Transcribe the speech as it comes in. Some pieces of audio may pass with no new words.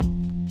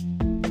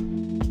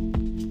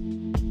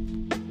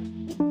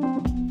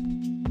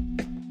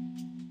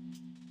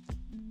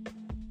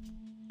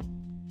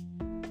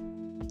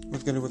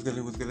What's good,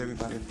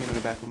 everybody? It's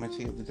Canada back with my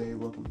tea of the day.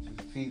 Welcome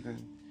to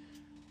season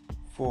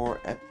 4,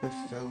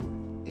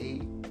 episode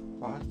 8,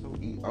 Vato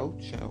y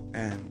Ocho.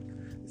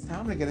 And it's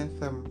time to get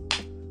into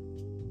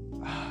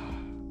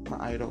my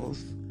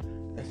idols.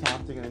 It's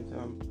time to get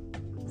into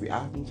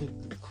reacting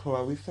to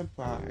Chloe's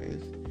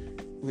surprise,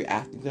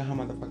 reacting to her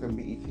motherfucking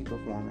BET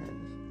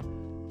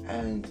performance,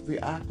 and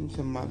reacting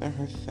to Mother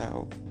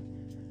herself,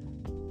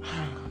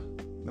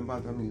 the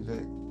mother of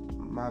music,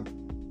 my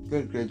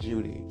good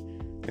Judy.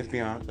 Miss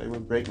Beyonce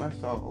would break my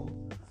soul.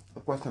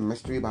 Of course, a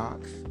mystery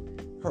box.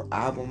 Her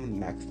album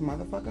next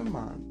motherfucking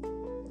month.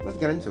 Let's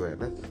get into it.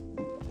 Let's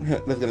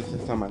get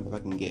into some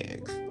motherfucking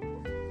gigs.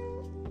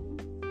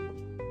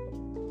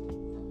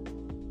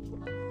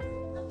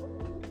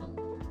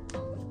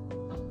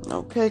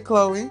 Okay,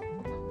 Chloe.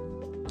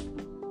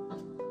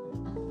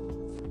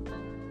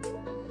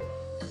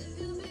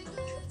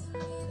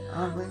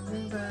 I'm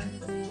really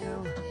loving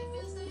you.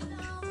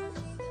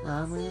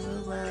 I'm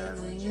really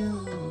loving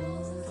you.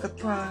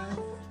 Surprise.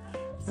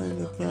 When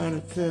you turn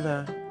it to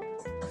the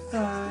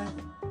side.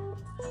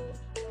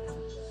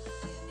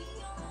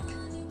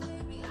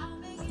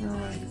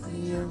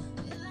 You.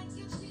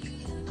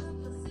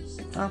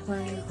 I'm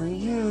praying for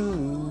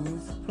you.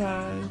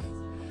 Surprise.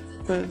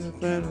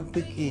 Better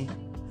picky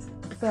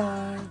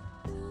side.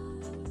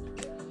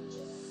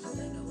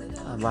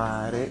 I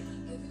bought it.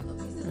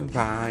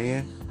 Buy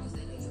it.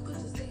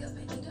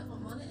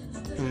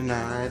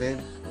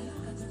 United.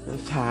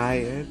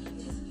 Tired.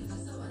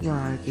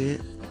 Like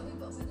it.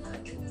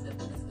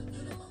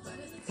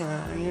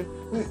 Tired.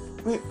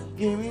 Wait,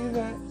 give me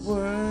that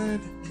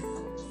word.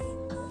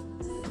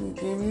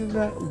 Give me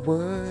that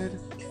word.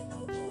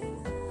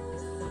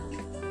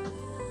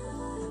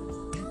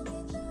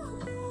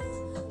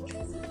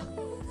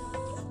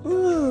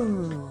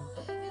 Ooh.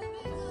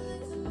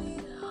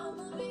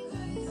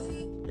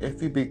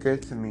 If you be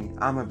good to me,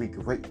 I'ma be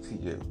great to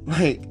you.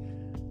 Like,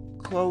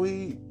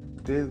 Chloe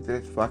did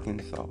this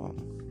fucking song.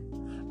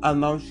 I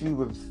know she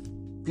was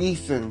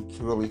decent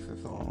to release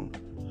a song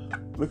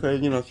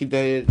because, she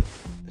gave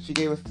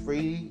us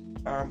 3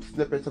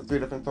 snippets of 3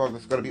 different songs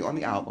that's going to be on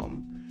the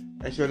album,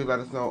 and she already let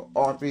us know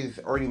all 3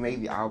 already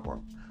made the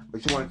album,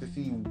 but she wanted to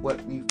see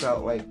what we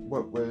felt like,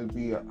 what would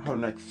be her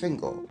next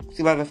single.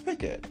 She let us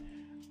pick it,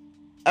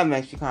 and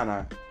then she kind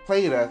of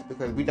played us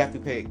because we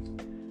definitely picked,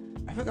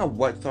 I forgot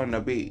what's on the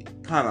beat,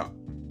 kind of,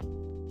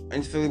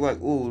 and she was like,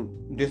 ooh,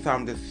 this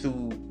sounds just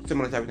too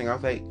similar to everything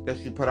else that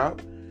she put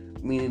out.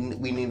 We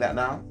need that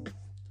now.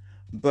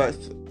 But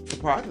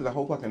Surprise is a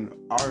whole fucking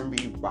R&B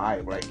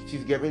vibe. Like,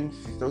 she's still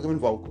giving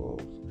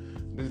vocals.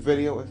 This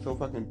video is so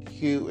fucking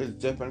cute. It's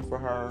different for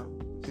her.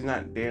 She's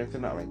not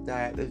dancing, not like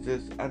that. It's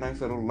just a nice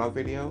little love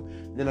video.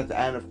 Then at the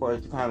end, of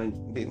course, you kind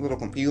of get a little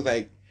confused.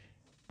 Like,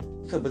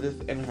 so was this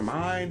in her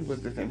mind?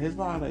 Was this in his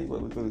mind? Like,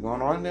 what was really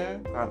going on there?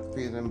 Not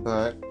confusing,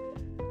 but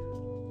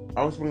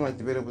I was feeling like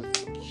the video was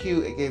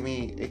cute. It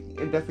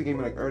definitely gave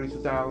me like early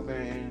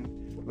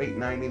 2000s, late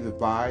 90s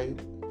vibe.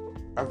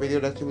 A video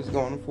that she was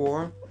going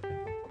for.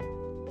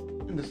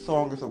 And the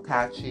song is so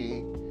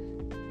catchy.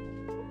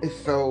 It's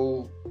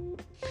so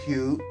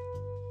cute,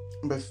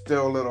 but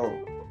still a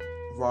little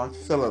raw,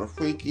 still a little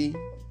freaky.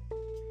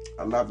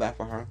 I love that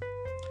for her.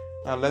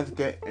 Now let's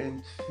get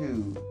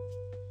into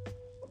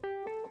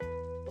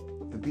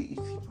the BET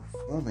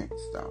performance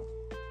stuff.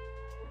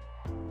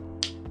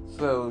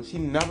 So she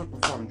never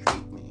performed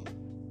Treat Me.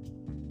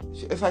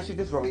 It's like she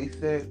just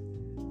released it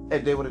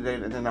and did what it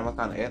did, and then that was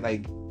kind of it.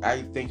 Like,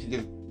 I think she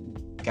just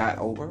got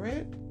over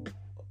it.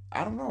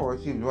 I don't know, or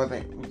she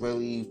wasn't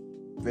really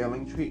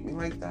feeling Treat Me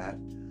like that.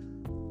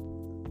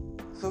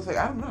 So it's like,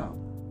 I don't know.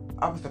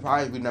 I was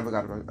surprised we never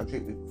got a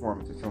Treat Me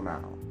performance until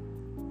now.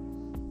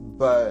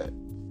 But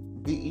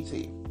BET,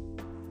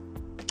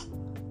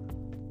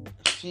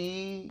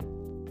 the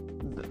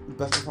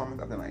best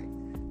performance of the night.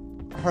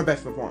 Her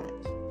best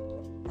performance.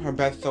 Her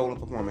best solo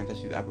performance that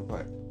she's ever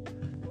put.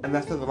 And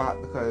that says a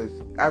lot because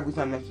every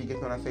time that she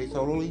gets on, I say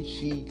solely,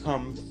 she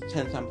comes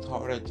 10 times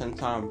harder, 10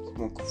 times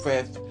more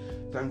crisp,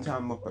 10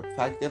 times more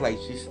perfected. Like,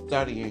 she's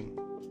studying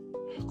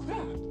her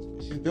craft.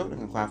 She's building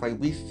her craft. Like,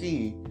 we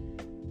see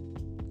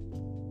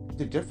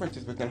the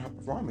differences within her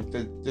performance,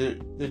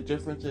 the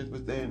differences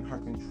within her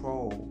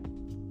control.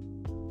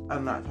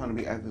 I'm not trying to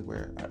be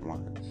everywhere at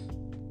once.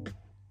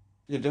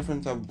 The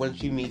difference of when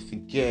she needs to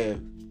give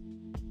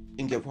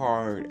and give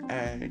hard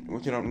and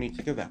when she don't need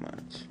to give that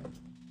much.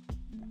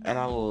 And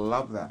I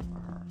love that for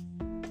her.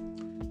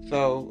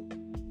 So,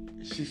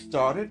 she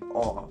started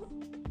off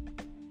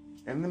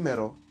in the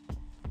middle,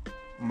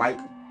 mic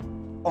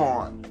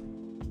on.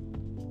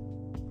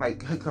 Like,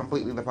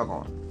 completely the fuck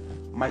on.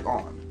 Mic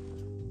on.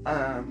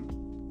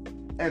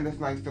 And this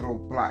nice little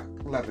black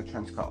leather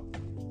trench coat.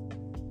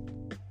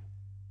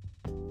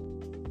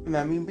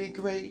 Let me be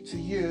great to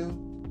you.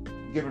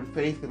 Giving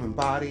face, giving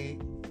body.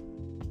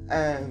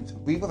 And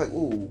we were like,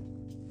 ooh.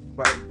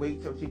 But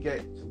wait till she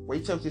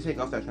take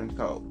off that trench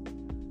coat.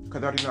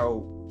 Because I already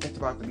know it's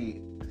about to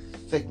be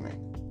sickening.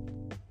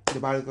 The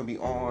body's going to be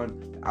on.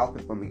 The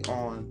outfit's going to be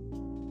on.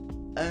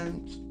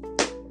 And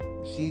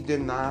she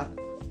did not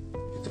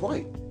it's a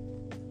boy.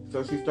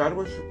 So she started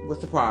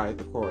with Surprise,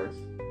 of course,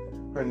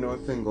 her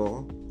newest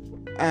single.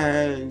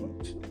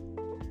 And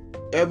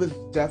it was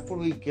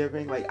definitely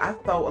giving, like, I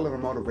felt a little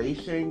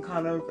motivation,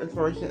 kind of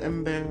inspiration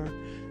in there.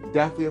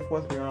 Definitely, of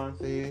course,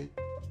 Beyonce.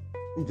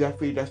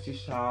 Definitely Destiny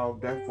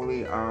Child.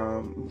 Definitely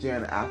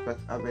Jen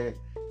aspects of it.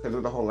 Because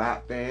of the whole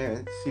lap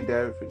dance. She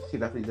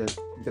definitely did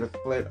a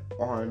split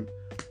on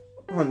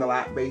the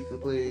lap,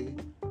 basically.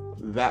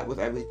 That was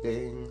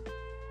everything.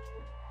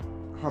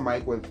 Her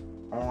mic was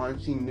on.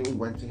 She knew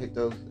when to hit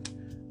those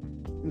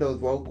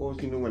vocals.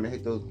 She knew when to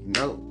hit those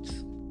notes.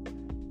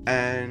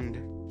 And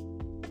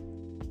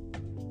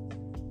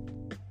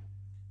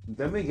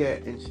then we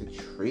get into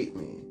Treat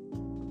Me.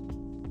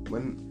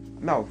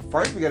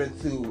 First we get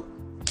into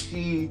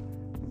she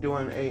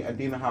doing a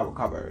Adina Howard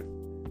cover.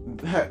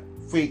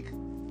 Freak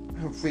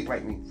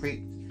like me.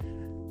 Freak.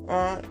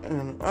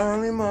 An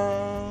early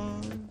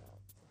morning.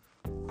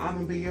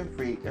 I'ma be a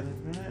freak.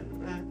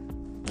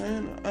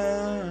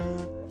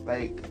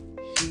 Like,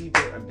 she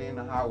did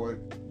Adina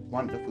Howard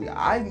wonderfully.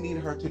 I need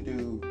her to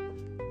do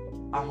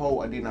a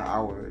whole Adina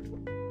Howard.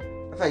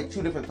 It's like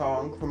 2 different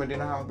songs from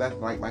Adina Howard. That's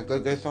like my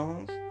good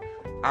songs.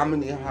 I'm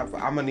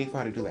gonna need for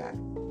her to do that.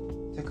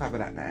 To cover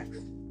that next.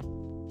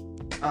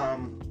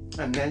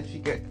 And then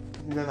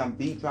on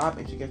beat drop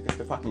and she gets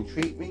to fucking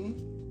Treat Me.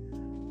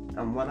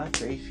 And when I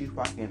say she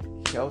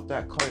fucking killed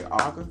that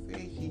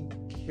choreography, she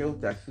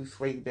killed that. Sue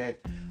Sway that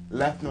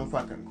left no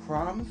fucking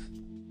crumbs.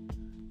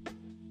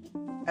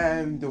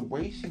 And the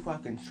way she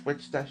fucking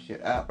switched that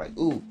shit up, like,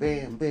 ooh,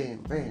 bam,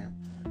 bam, bam.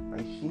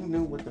 Like, she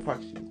knew what the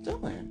fuck she was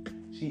doing.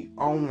 She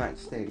owned that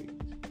stage.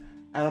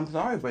 And I'm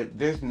sorry, but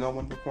there's no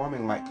one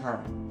performing like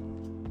her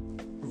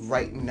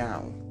right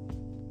now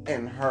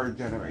in her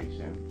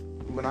generation.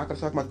 We're not gonna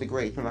talk about the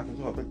greats, we're not gonna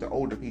talk about the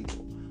older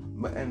people.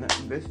 But in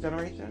this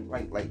generation,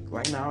 like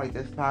right now, like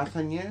this past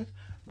 10 years,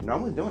 no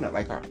one's doing it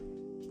like her.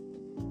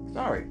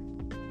 Sorry.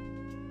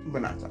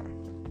 But not sorry.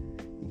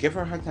 Give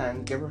her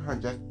 10, give her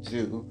just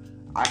due.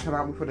 I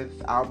cannot wait for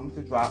this album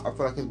to drop. I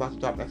feel like it's about to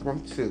drop next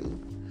month too.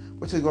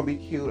 Which is gonna be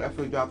cute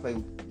after it drops like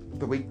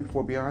the week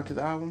before Beyonce's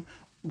album.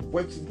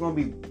 Which is gonna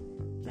be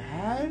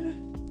bad,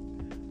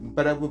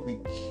 but it would be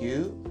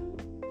cute.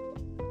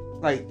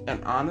 Like,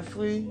 and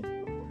honestly,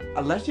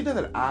 unless she does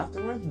it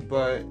afterwards,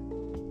 but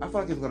I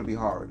feel like it's gonna be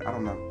hard. I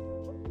don't know.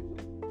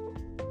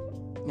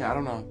 Yeah, I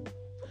don't know.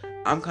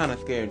 I'm kind of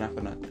scared, not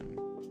for nothing.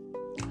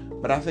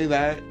 But I say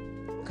that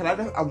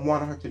because I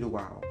want her to do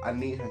well. I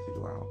need her to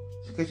do well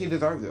because she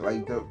deserves it.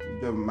 Like the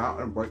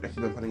amount of work that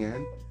she's been putting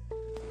in,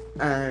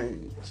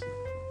 and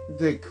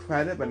the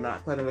credit but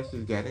not credit that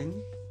she's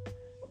getting,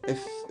 is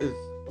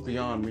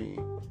beyond me.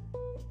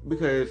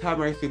 Because Have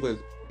Mercy was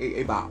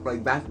a bop.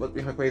 Like, that's what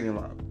her Crazy in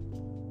Love.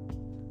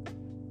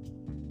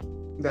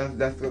 That's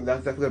definitely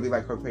gonna be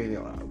like her Crazy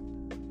in Love.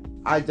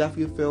 I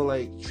definitely feel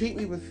like Treat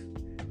Me was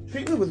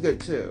good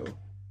too,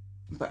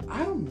 but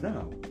I don't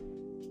know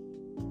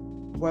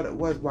what it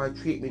was why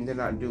Treat Me did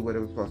not do what it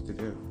was supposed to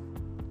do.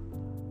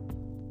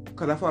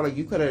 Cause I felt like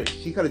she could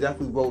have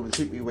definitely rolled the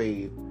Treat Me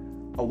wave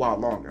a while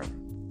longer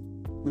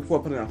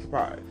before putting out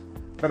Surprise.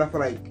 But I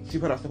feel like she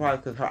put out Surprise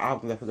because her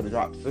album's definitely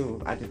gonna drop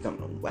soon. I just don't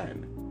know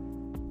when.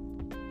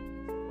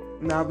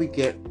 Now we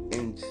get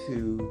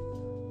into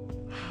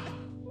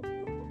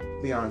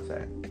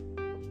Beyonce,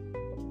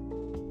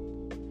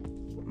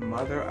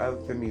 mother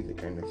of the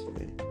music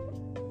industry,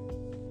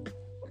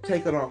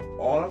 taking off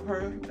all of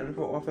her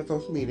info off of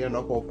social media,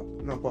 no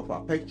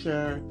profile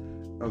picture,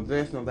 no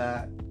this, no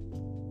that,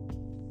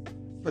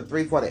 for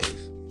 3-4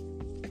 days.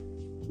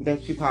 Then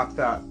she pops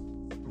up,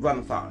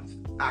 Renaissance,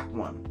 Act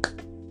 1.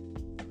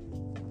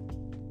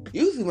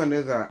 Usually when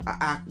there's a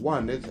Act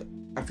 1, there's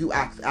a few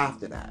acts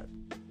after that.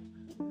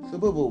 So,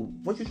 boo-boo,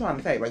 what you trying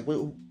to say? Like,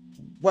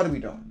 what are we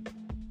doing?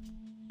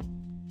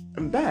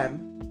 And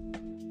then,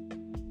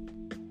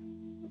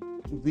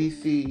 we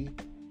see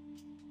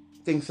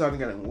things starting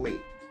getting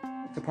leaked,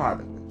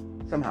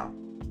 surprisingly, somehow.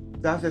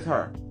 That's just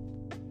her.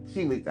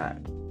 She leaked that.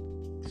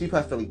 She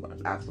pressed the leak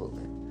button,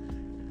 absolutely.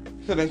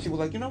 So then she was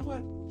like, you know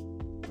what?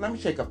 Let me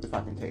shake up the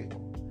fucking table.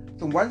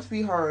 So once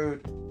we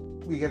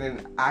get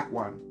in Act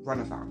 1,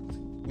 Renaissance.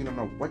 We don't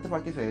know what the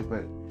fuck it is,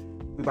 but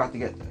we're about to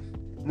get this.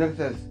 And then it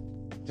says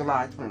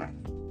July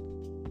 29th.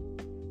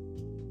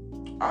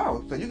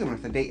 Oh, so you're giving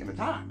us a date and a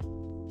time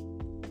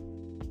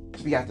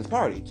to be at this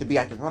party, to be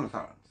at this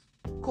Renaissance.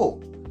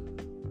 Cool.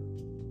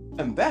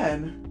 And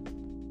then,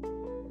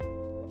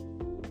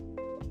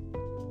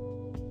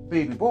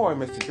 baby boy,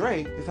 Mr.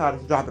 Drake,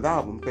 decided to drop his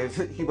album because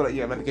he was like,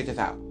 yeah, let me get this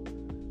out.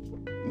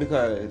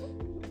 Because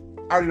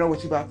I already know what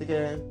she's about to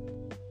give,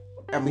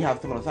 and we have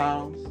similar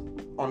sounds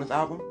on this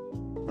album,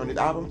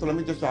 so let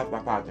me just drop my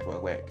project real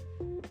quick.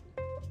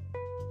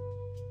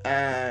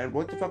 And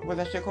what the fuck was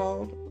that shit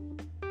called?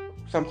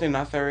 Something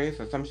Not Serious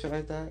or some shit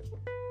like that?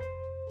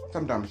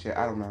 Some dumb shit,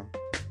 I don't know.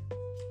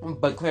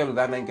 But clearly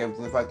that didn't give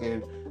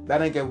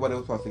what it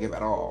was supposed to give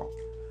at all.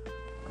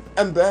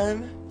 And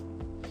then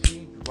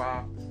she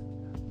drops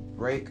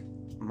Break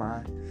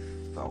My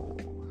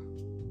Soul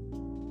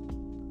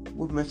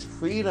with Miss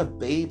Frida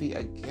Baby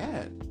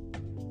again.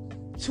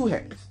 2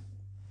 hits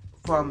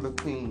from the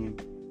Queen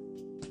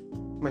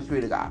Miss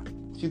Rita got.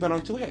 She's been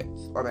on 2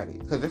 hits already,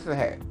 because this is a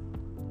hit.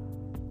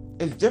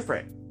 It's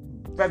different.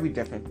 Very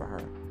different for her.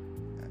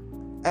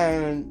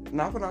 And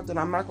not for nothing,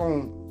 I'm not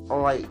gonna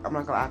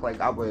act like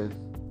I was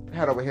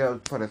head over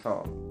heels for this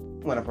song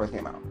when it first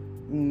came out.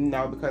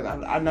 No, because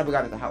I never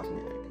got into house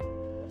music.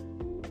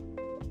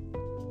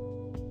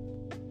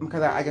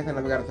 Because I guess I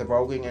never got into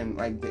voguing and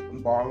like the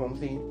ballroom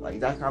scene. Like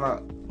that's kind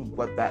of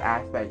what that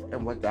aspect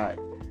and what that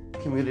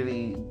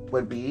community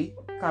would be,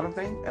 kind of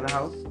thing in a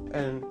house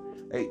and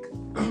like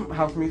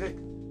house music.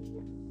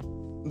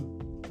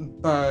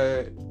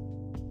 But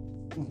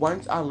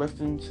once I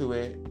listened to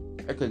it,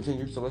 I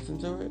continue to listen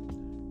to it.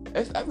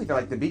 It's everything.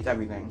 Like the beat's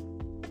everything.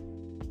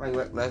 Like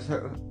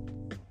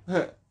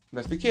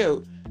let's be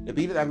cute. The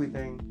beat is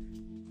everything,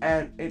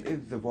 and it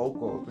is the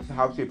vocals. It's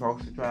how she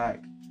approaches the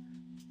track.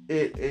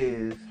 It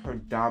is her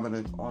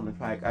dominance on the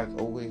track as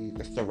always.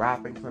 It's the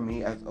rapping for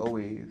me as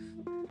always.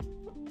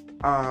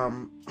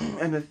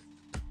 And it's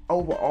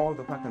overall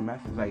the fucking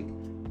message. Like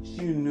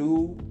she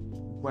knew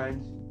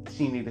when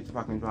she needed to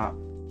fucking drop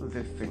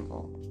this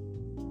single.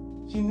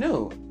 She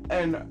knew,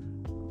 and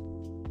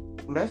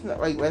let's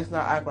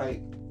not act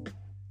like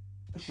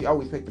she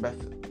always picked the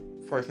best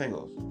first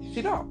singles.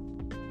 She don't.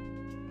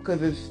 Because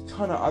there's a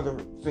ton of other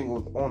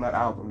singles on that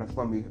album that's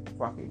gonna be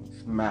fucking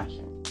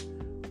smashing.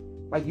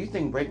 Like, you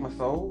think Break My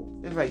Soul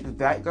is like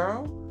that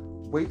girl?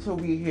 Wait till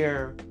we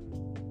hear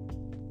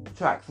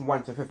tracks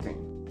 1 to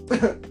 15.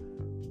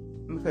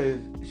 Because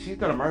she's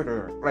gonna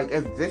murder her. Like,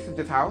 if this is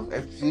this house,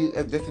 if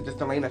this is just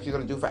the lane that she's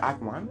gonna do for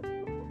Act 1,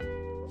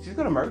 she's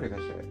gonna murder that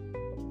shit.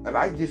 And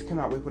I just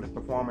cannot wait for this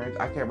performance.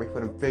 I can't wait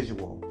for the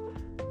visual.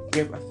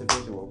 Give us the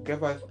visual.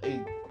 Give us a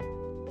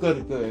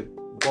good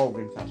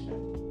Golden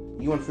session.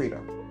 You and Frida.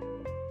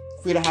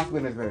 Frida has to be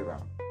in this video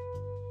though.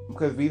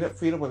 Because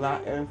Frida was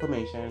not in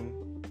Formation.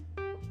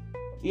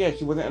 Yeah,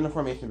 she wasn't in the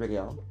Formation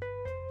video.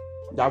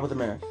 That was a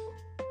miss.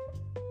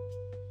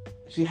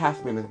 She has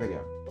to be in this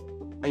video.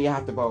 And you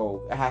have to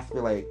vote. It has to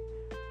be like,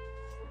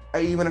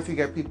 even if you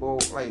get people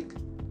like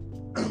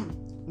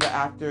the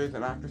actors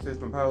and actresses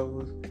from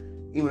Pose,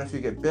 even if you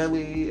get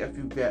Billy, if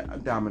you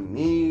get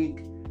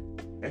Dominique,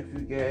 if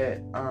you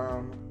get my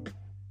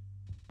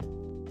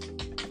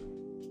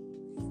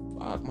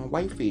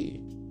wifey,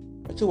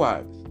 my 2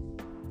 wives,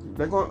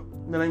 they're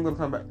ain't gonna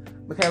come back.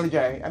 Michaela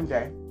J,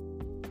 MJ,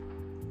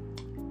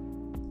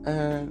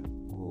 and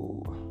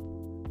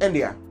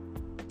India.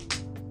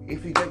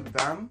 If you get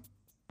them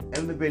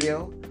in the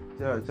video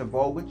to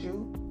vote with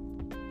you,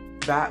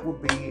 that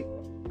would be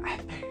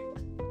epic.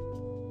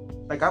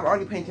 Like, I'm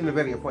already painting the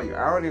video for you.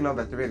 I already know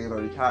that the video is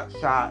already shot.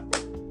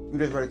 You're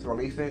just ready to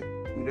release it.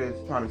 You're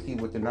just trying to see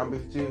what the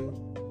numbers do.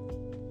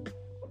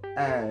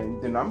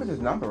 And the numbers is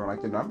numbering.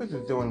 Like, the numbers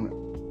is doing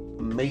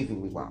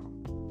amazingly well.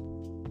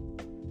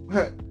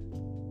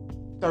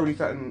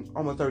 30-something,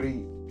 almost 30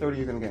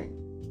 years in the game.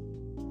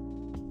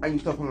 And you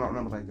still putting out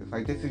numbers like this.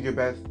 Like, this is your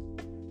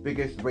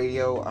biggest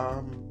radio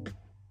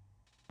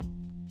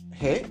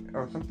hit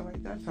or something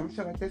like that. Some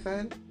shit like this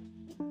said.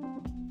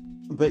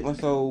 Break My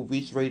Soul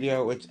reached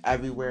radio. It's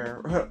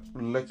everywhere.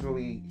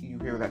 Literally, you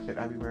hear that shit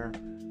everywhere.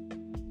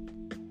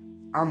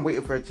 I'm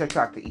waiting for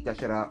TikTok to eat that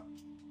shit up.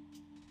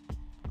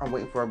 I'm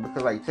waiting for it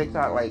because, like,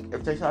 TikTok, like,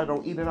 if TikTok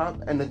don't eat it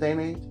up in this day and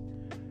age,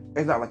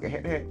 it's not like a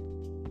hit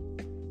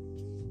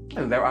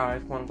in their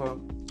eyes, quote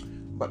unquote.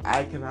 But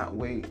I cannot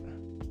wait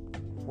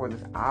for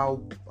this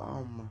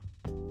album.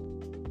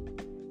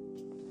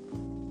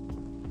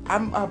 I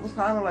was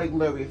kind of like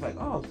literally like,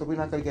 oh, so we're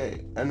not gonna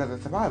get another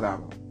Survive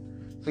album.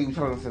 So you're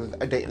telling us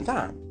a date and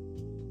time,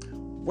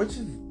 which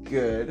is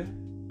good.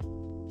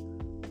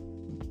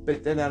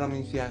 But then that don't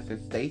mean she has to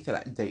stay to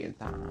that date and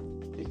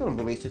time. She can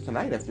release it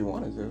tonight if she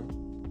wanted to.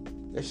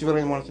 If she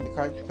really wanted to be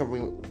cut, she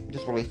can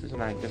just release it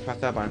tonight. Just press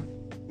that button.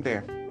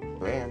 There.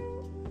 Bam.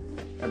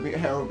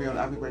 It will be on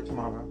Everywhere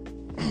tomorrow.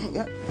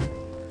 Yep.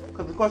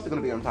 Because of course it's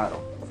going to be on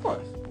Tidal. Of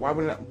course. Why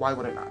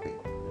would it not be?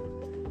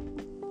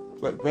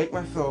 But Break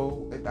My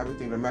Soul is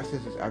everything. The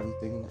message is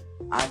everything.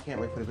 I can't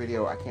wait for the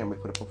video. I can't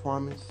wait for the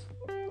performance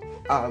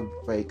of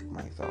Break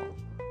My Soul.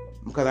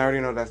 Because I already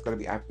know that's going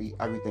to be epic.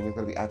 Everything is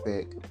going to be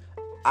epic.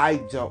 I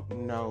don't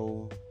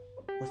know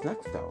what's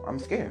next though. I'm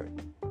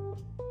scared.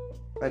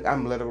 Like,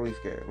 I'm literally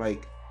scared.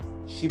 Like,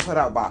 she put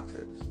out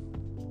boxes.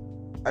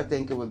 I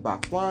think it was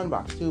box 1,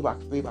 box 2,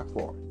 box 3, box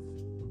 4.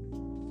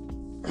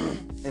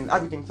 And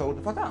everything sold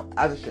the fuck out.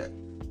 As a shit.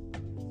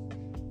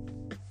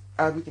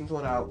 Everything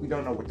sold out. We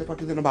don't know what the fuck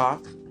is in the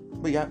box.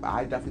 But yep,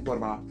 I definitely bought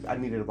a box. I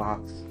needed a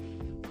box.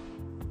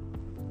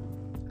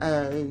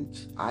 And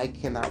I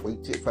cannot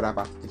wait for that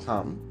box to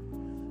come.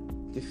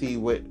 To see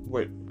what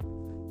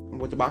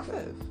the box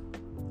is.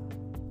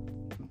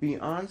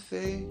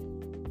 Beyonce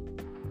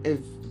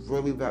is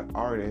really that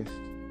artist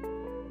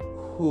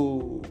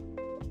who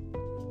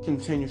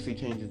continuously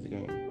changes the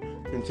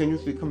game.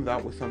 Continuously comes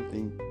out with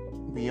something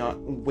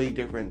way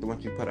different than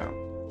what she put out.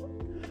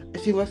 And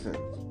she listens.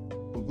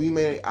 We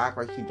may act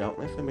like she don't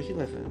listen, but she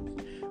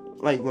listens.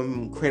 Like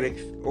when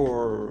critics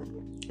or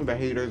the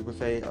haters would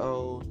say,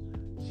 oh,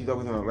 she's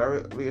always in a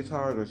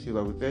leotard, or she's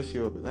always this,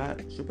 she'll be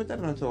that. She'll put that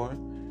on her tour,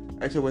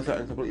 and she'll wear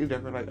something completely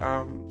different. Like,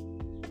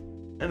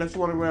 and if she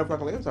want to wear a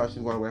fucking leotard,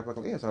 she's going to wear a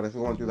fucking leotard. If she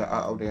want to do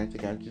that dance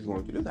again, she's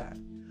going to do that.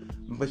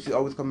 But she's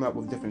always coming up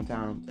with different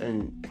sounds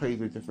and plays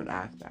with different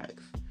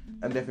aspects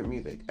and different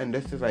music. And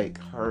this is like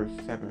her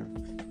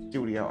 7th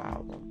studio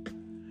album.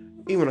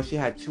 Even though she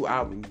had 2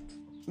 albums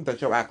that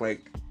she'll act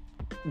like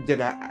did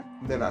not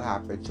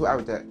happen. 2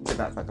 albums that did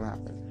not fucking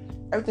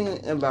happen. Everything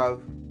in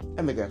Love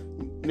and The Gift,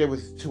 there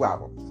was 2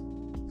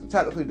 albums. So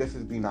technically this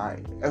is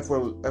B9 if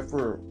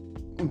we're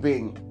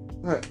being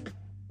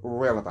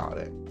real about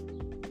it.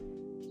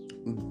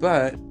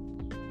 But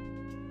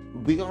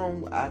we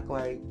gonna act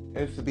like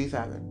it's the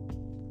B7.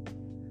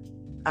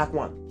 Act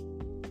 1.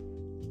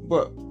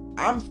 But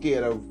I'm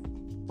scared of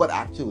what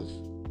Act 2 is.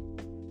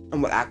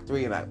 And what Act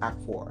 3 and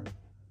Act 4.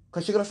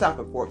 Because she's gonna stop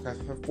at 4 because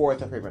 4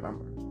 is her favorite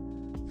number.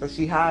 So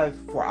she has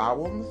 4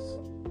 albums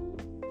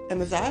in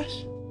the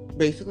stash,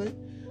 basically.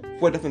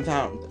 4 different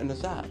sounds in the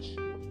stash.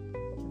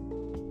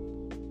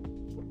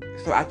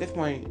 So at this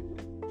point,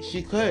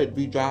 she could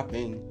be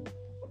dropping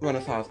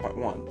Renaissance Part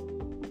 1,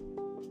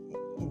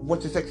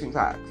 which is 16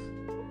 tracks.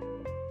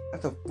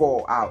 That's a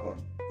full album.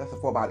 That's a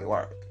full body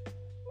work.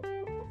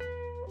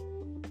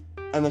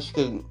 And then she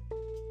could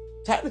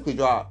technically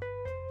drop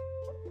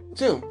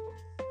 2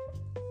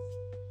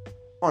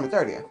 on the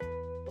 30th.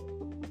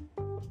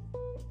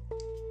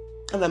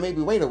 And then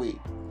maybe wait a week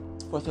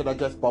for her to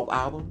digest both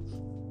albums.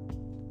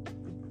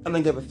 And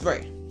then give us 3.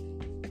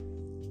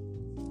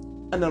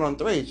 And then on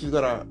 3, she's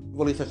gonna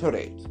release her tour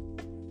dates.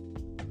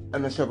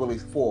 And then she'll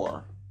release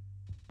 4.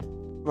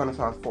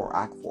 Renaissance 4,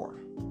 Act 4.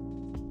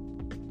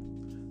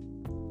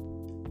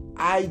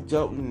 I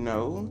don't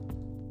know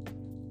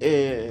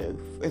if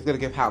it's gonna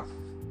give House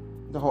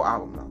the whole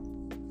album though.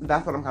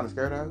 That's what I'm kind of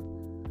scared of.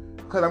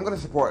 Cause I'm gonna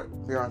support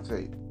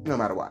Beyonce no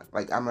matter what.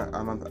 Like I'm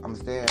a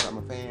stan, I'm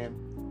a fan.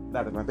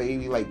 That is my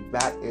baby. Like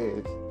that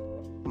is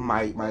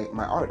my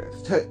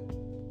artist.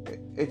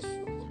 It's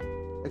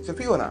a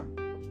few of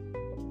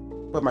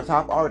them. But my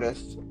top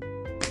artist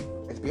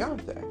is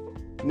Beyonce,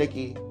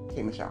 Nicki,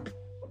 K. Michelle,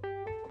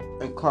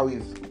 and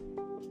Chloe's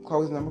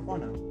number 4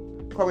 now.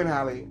 Chloe and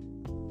Halle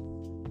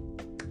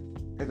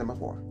is number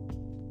 4.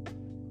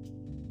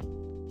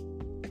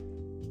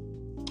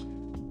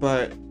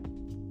 But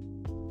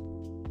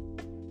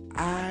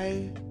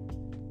I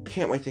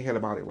can't wait to hear the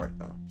body work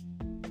though.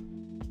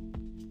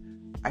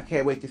 I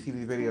can't wait to see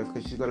these videos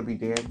because she's gonna be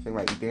dancing,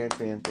 like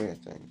dancing.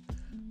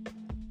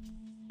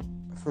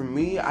 For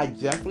me, I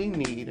definitely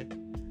need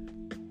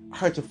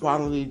her to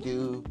finally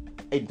do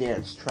a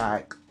dance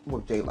track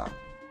with J-Lo.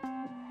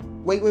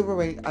 Wait.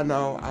 I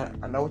know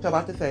what you're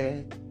about to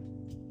say.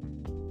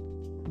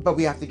 But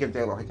we have to give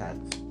J-Lo her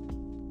chance.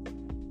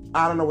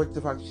 I don't know what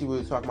the fuck she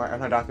was talking about in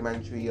her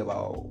documentary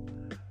about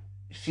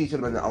she should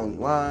have been the only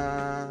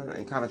one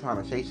and kind of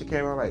trying to shake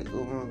Shakira. Like,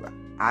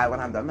 I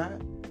wouldn't have done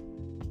that.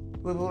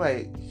 But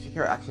like,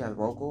 Shakira actually has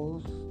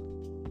vocals.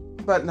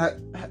 But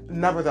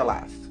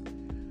nevertheless,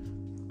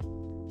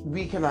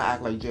 we cannot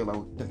act like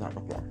J-Lo does not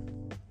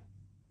perform.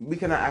 We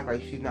cannot act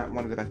like she's not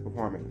one of the best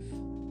performers,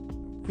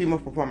 female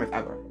performers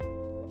ever.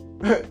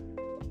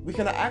 We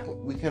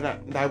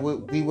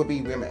would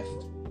be remiss.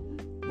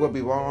 We'll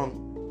be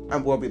wrong,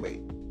 and we'll be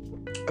late.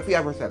 If we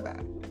ever said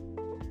that.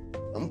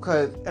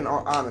 Because, in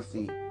all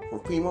honesty, for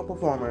female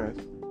performers,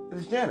 it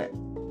is Janet.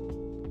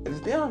 It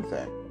is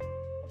Beyonce.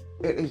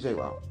 It is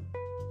J-Lo.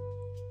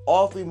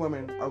 All 3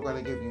 women are going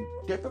to give you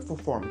different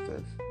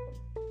performances,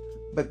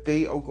 but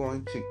they are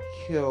going to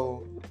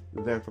kill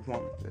their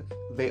performances.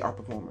 They are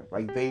performers.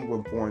 Like, they were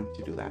born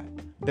to do that.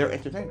 They're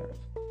entertainers.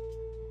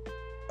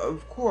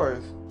 Of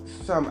course,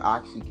 some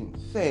actually can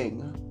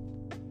sing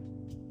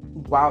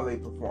while they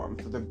perform,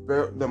 so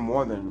they're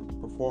more than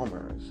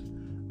performers.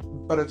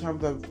 But in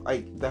terms of,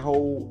 like, the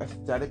whole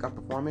aesthetic of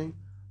performing,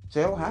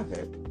 J-Lo has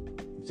it.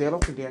 J-Lo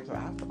can dance her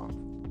ass off.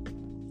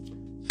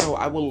 So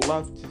I would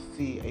love to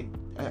see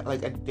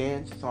a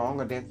dance song,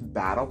 a dance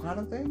battle kind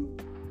of thing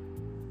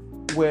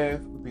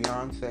with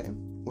Beyonce,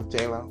 with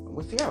J-Lo, and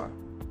with Ciara.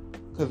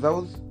 Because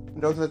those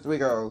are the 3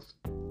 girls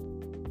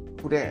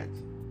who dance.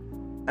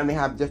 And they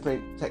have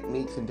different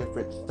techniques and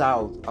different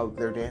styles of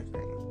their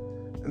dancing.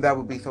 And that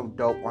would be so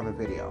dope on a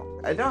video.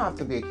 It don't have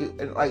to be a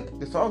cute, like,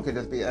 the song could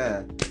just be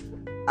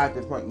at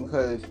this point,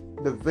 because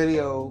that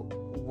video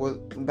is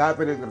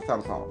gonna sell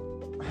the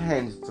song.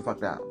 Hands the fuck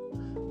down.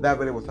 That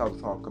video will sell the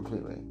song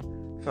completely.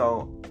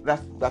 So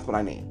that's what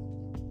I need.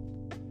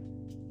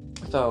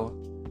 So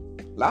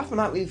last but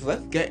not least,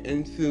 let's get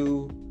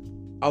into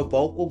our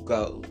vocal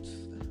goats,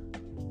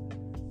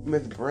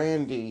 Miss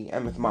Brandy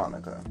and Miss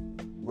Monica,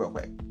 real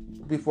quick,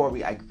 before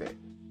we exit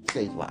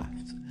stage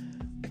left.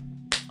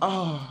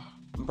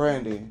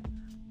 Brandy.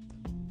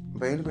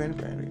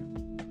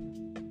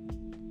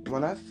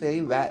 When I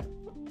say that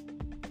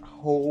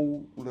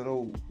whole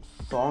little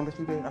song that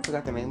you did, I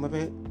forgot the name of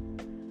it,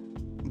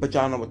 but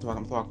y'all know what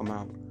I'm talking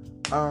about.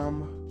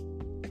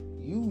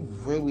 You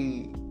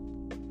really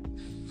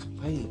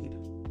slayed.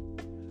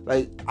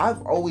 Like,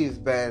 I've always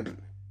been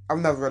I've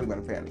never really been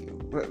a fan of you.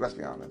 Let's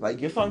be honest. Like,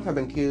 your songs have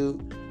been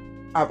cute.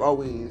 I've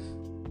always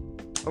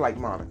liked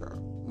Monica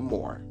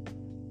more.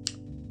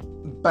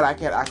 But I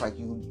can't act like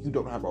you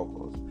don't have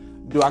vocals.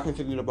 Do I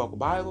consider you the vocal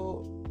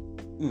Bible?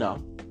 No.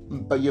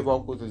 But your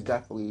vocals is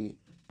definitely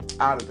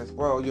out of this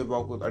world. Your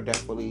vocals are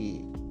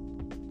definitely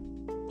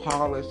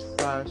polished,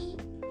 fresh,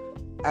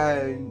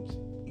 and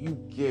you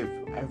give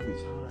every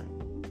time.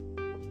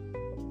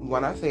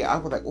 When I say, I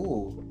was like,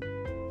 ooh,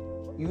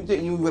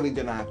 you really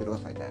did not have to do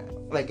it like that.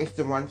 Like, it's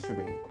the runs for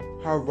me.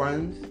 Her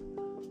runs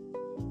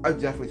are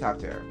definitely top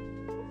tier.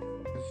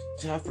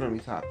 It's definitely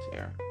top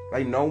tier.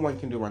 Like, no one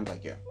can do runs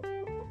like you.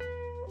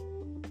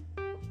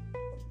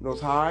 Those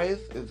highs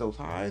is those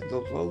highs,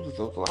 those lows is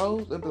those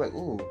lows. It'd be like,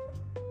 ooh.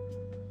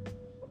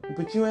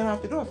 But you ain't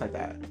have to do it like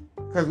that.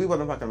 Because we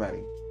wasn't fucking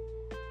ready.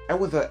 It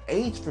was an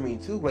age for me,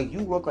 too. Like, you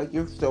look like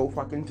you're still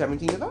fucking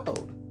 17 years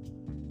old.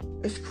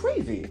 It's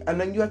crazy. And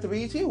then you have the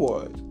BET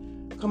Awards.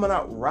 Coming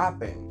out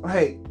rapping.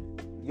 Like,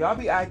 y'all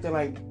be acting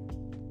like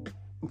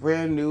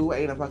Brand New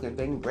ain't a fucking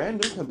thing.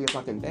 Brand New can be a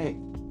fucking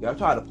thing. Y'all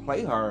try to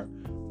play her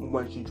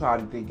when she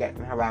tried to get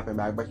in her rapping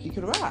bag. But she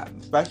can rap.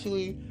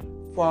 Especially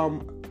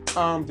from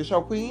the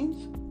show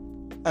Queens.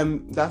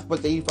 And that's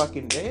what they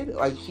fucking did.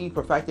 Like, she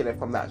perfected it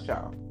from that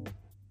show.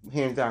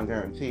 Hands down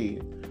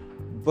guaranteed.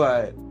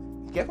 But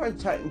give her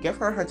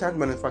her time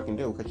to fucking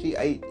do, because she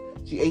ate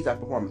that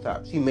performance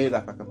up. She made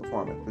that fucking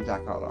performance for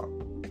Jack Harlow.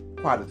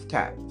 Quiet as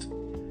cat.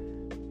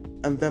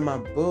 And then my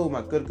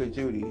good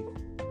Judy,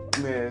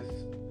 Miss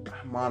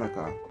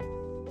Monica,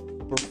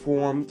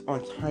 performed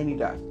on Tiny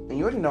Desk. And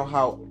you already know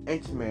how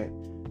intimate,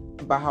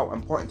 about how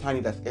important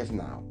Tiny Desk is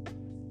now.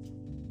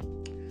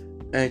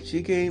 And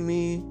she gave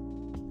me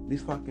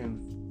these fucking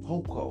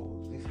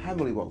vocals, these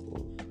heavenly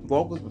vocals.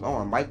 Vocals was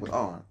on, mic was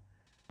on.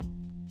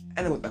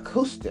 And it was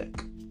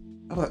acoustic.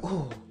 I was like,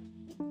 ooh.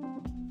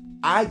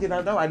 I did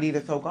not know I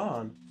needed So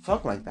Gone.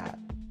 Song like that.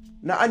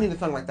 Now I need a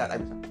song like that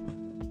every time.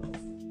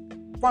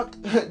 Fuck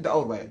the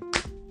old way.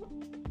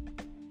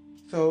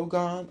 So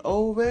gone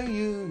over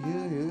you.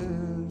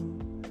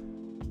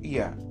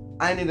 Yeah.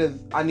 I need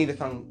a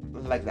song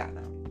like that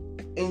now.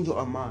 Angel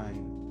of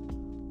Mine.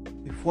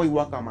 Before You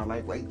Walk Out My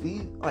Life. Like,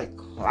 these, like,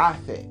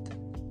 classic.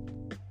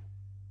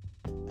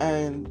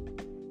 And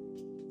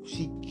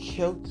she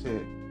killed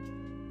it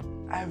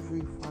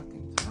every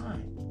fucking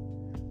time.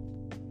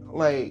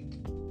 Like,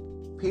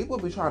 people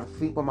be trying to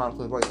sleep on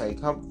Monica's voice.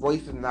 Like, her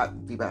voice is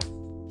not the best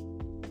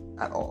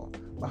at all.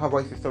 But her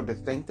voice is so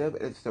distinctive.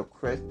 It is still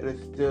crisp. It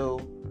is still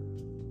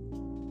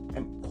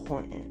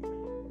important.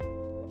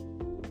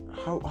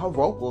 Her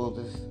vocals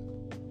is,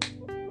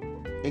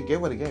 it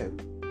give what it give.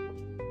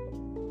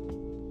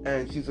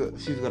 And she's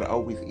gonna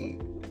always eat.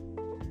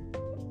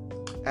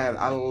 And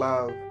I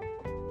love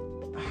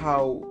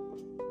how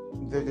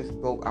they're just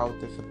both out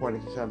there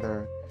supporting each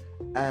other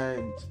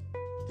and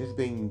just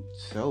being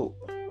dope.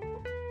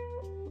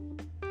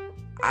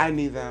 I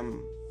need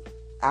them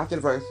after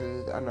the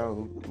verses. I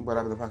know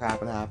whatever the fuck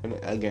happened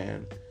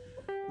again,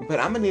 but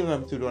I'm gonna need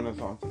them to do another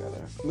song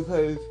together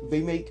because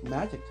they make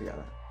magic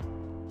together.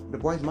 The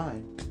Boy's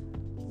Mine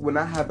would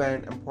not have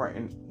been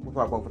important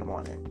without both of them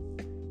on it.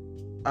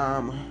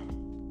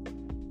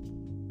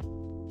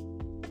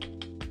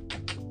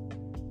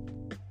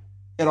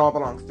 It All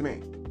Belongs to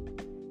Me.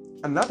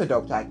 Another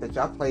dope track that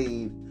y'all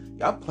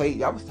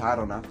was tired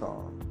on that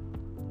song.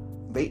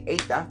 They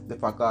ate that the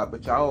fuck up,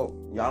 but y'all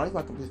ain't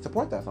fucking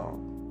support that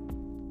song.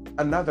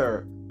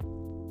 Another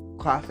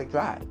classic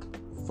track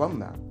from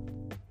them.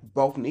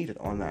 Both needed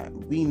on that.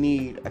 We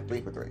need a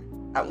 3 for 3.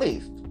 At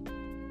least.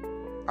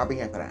 I'll be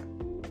here for that.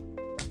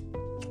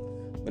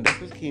 But this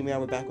was Kimi. I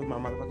was back with my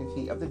motherfucking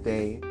tea of the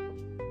day.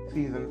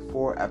 Season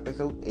 4,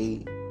 episode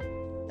 8.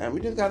 And we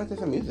just got into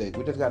some music.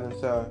 We just got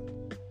into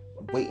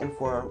Waiting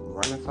for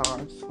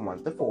Renaissance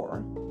 1 to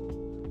 4.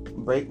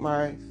 Break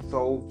My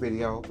Soul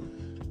video.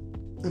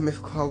 Miss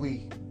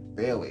Chloe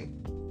Bailey.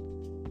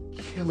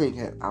 Killing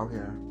it out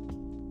here.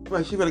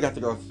 Like, she really got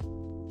the girls.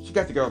 She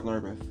got the girls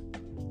nervous.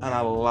 And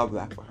I love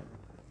that for her.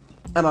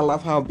 And I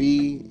love how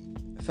B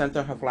sent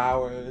her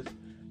flowers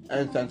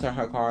and sent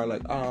her car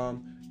like,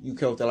 you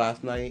killed her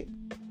last night.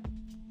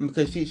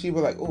 Because she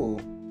was like, ooh,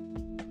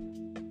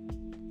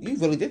 you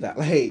really did that.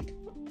 Like,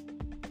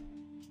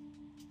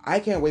 I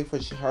can't wait for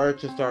her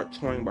to start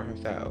touring by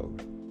herself.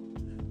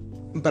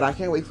 But I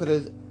can't wait for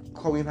this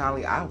Chloe and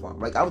Halle album.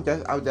 Like, I was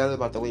just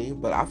about to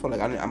leave, but I feel like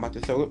I'm about to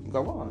still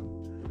go on.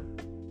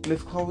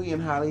 This Chloe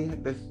and Halle,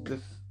 this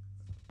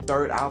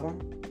third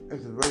album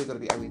is really going to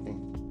be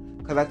everything.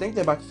 Because I think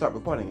they're about to start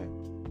recording it.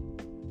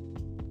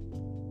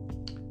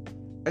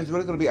 It's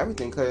really going to be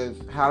everything because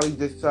Halle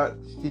just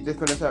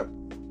finished up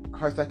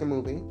her second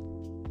movie,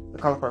 The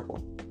Color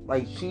Purple.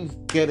 Like, she's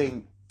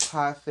getting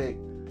classic,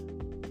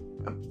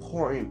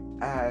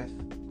 important ass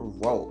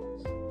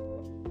roles.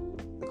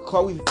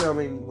 Chloe's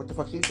filming what the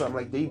fuck she's filming.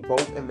 Like, they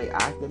both in the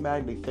acting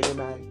bag, they singing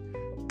bag.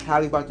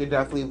 Halle's about to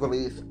definitely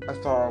release a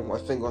song or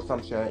a single or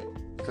some shit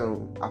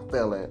soon. I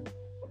feel it.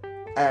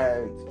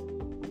 And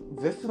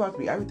this is about to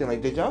be everything.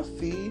 Like, did y'all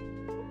see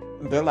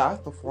their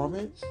last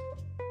performance?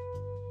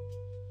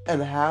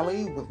 And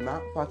Halle was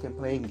not fucking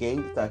playing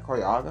games with that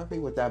choreography,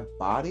 with that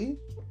body.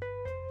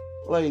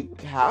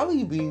 Like,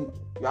 Halle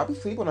y'all be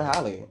sleeping on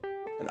Halle.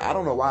 And I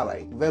don't know why,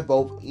 like, they're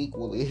both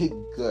equally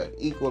good,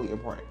 equally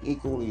important,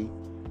 equally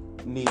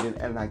needed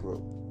in that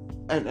group.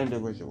 And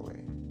individually.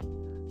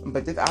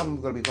 But this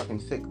album's gonna be fucking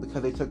sick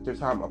because they took their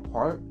time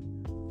apart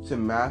to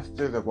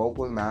master the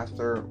vocals,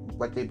 master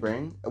what they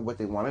bring and what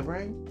they want to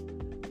bring.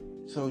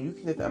 So you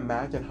can just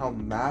imagine how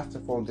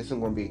masterful this is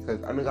gonna be,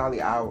 because Ungodly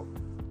Hour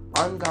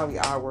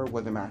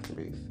was a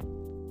masterpiece.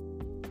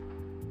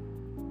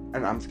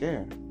 And I'm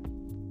scared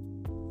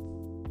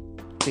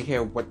to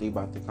hear what they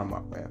about to come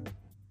up with.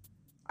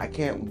 I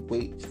can't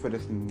wait for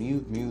this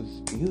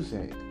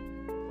music.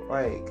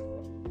 Like,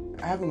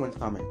 everyone's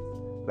coming.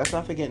 Let's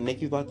not forget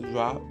Nicki's about to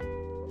drop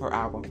her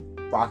album.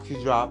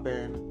 Roxy's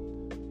dropping.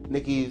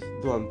 Nicki's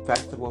doing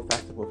festival.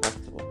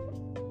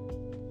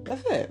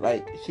 That's it.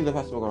 Like, she's a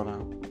festival girl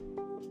now.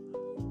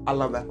 I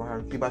love that for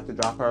her. She's about to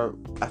drop her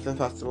Essence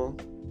Festival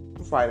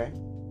on Friday.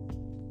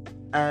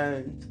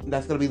 And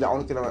that's going to be the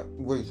only thing I'm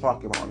really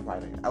talking about on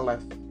Friday.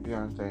 Unless, you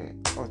know what I'm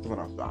saying, or someone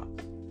else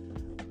drops.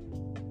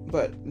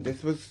 But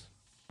this was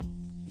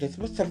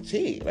some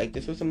tea. Like,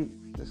 this was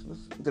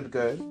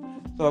good.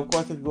 So, of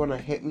course, if you want to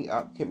hit me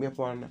up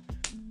on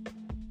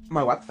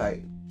my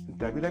website,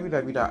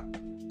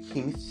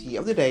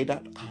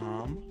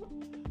 www.kingsteaoftheday.com.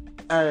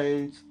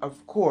 And,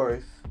 of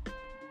course,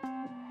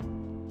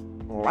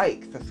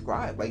 like,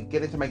 subscribe, like,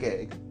 get into my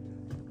gig.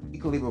 You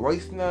can leave a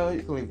voice note,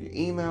 you can leave your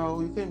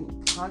email, you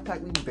can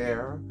contact me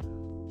there.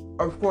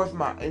 Of course,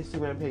 my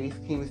Instagram page,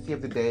 King's Tea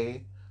of the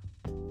Day,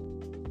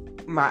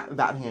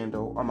 that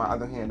handle, or my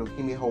other handle,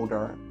 Kimi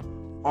Holder.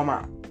 On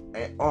my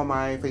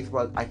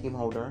Facebook, I Kim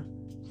Holder.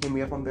 Hit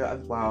me up on there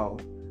as well,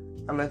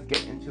 and let's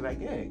get into that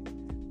gig.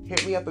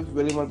 Hit me up if you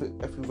really want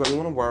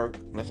to work.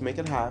 Let's make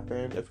it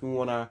happen. If you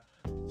want to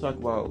talk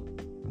about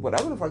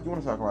whatever the fuck you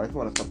want to talk about, if you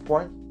want to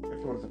support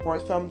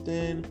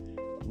something,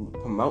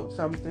 promote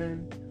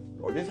something,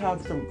 or just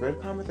have some good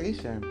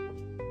conversation,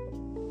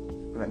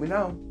 let me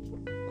know.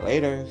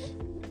 Laters.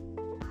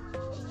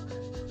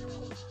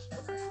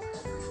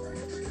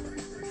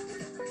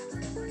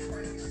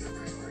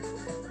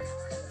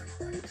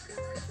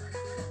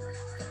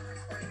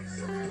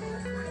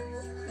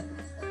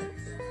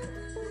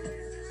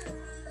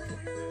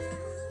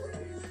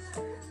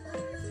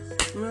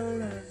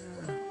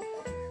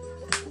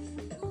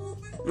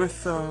 My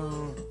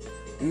soul,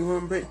 you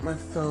wanna break my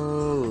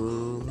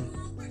soul.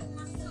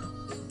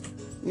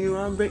 You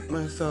wanna break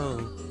my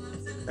soul.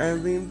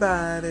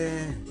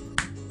 Everybody.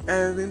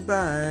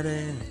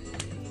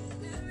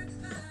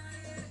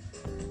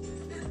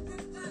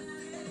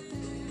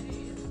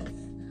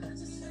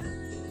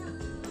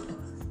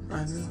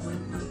 I just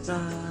want my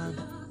job.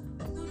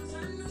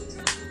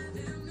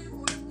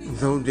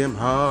 So damn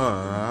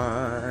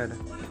hard.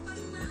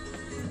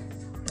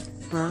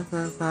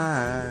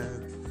 5.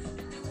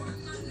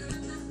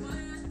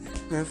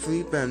 I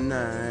sleep at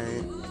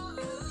night.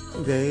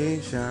 They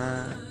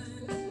shine.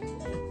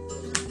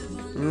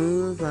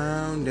 New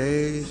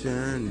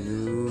foundation.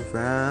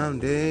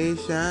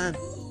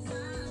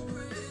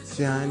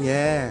 Shine,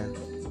 yeah.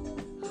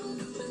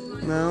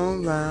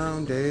 No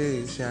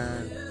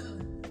foundation.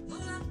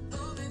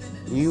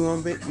 You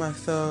won't break my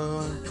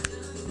soul.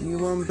 You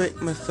won't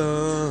break my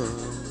soul.